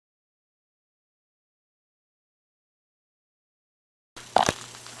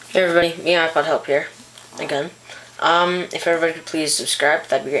Hey everybody, me iPod Help here, again. If everybody could please subscribe,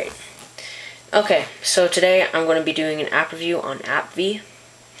 that'd be great. Okay, so today I'm going to be doing an app review on AppVee.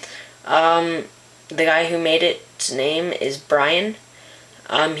 The guy who made its name is Brian.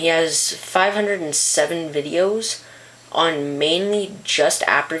 He has 507 videos on mainly just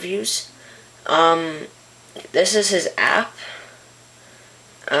app reviews. This is his app.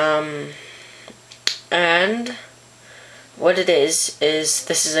 And what it is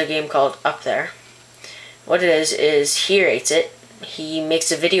this is a game called Up There. What it is he rates it. He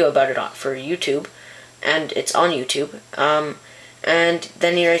makes a video about it for YouTube, and it's on YouTube. And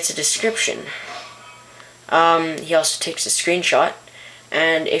then he writes a description. He also takes a screenshot,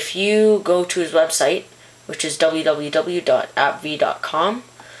 and if you go to his website, which is www.appvee.com,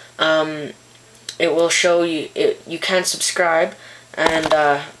 it will show you, you can subscribe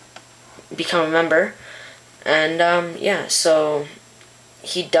and become a member. And yeah, so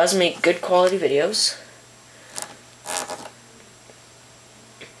he does make good quality videos.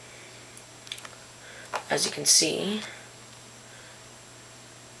 As you can see.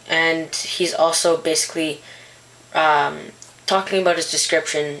 And he's also basically talking about his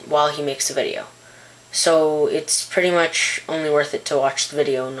description while he makes the video. So it's pretty much only worth it to watch the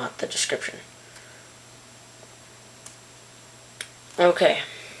video, not the description. Okay.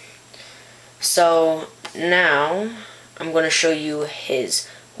 So now I'm going to show you his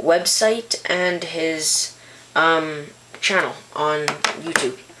website and his channel on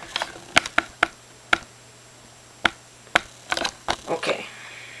YouTube. Okay.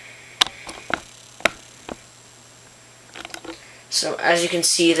 So as you can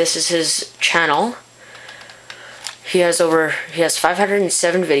see, this is his channel. He has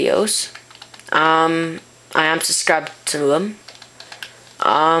 507 videos. I am subscribed to them.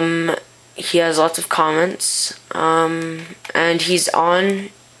 He has lots of comments, and he's on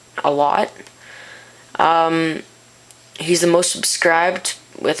a lot. He's the most subscribed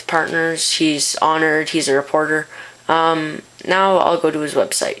with partners. He's honored. He's a reporter. Now I'll go to his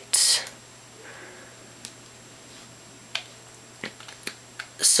website.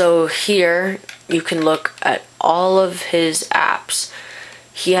 So here you can look at all of his apps.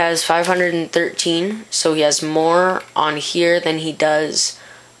 He has 513, so he has more on here than he does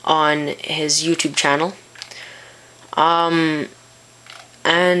on his YouTube channel. And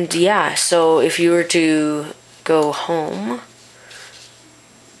yeah, so if you were to go home,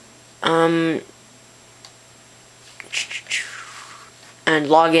 and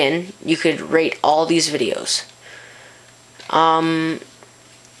log in, you could rate all these videos.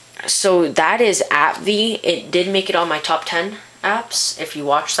 So that is AppVee. It did make it on my top 10 apps, if you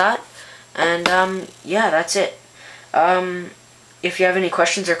watch that. And yeah, that's it. If you have any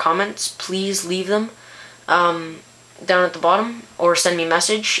questions or comments, please leave them down at the bottom, or send me a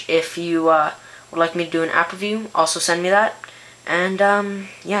message. If you would like me to do an app review, also send me that. And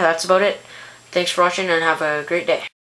yeah, that's about it. Thanks for watching, and have a great day.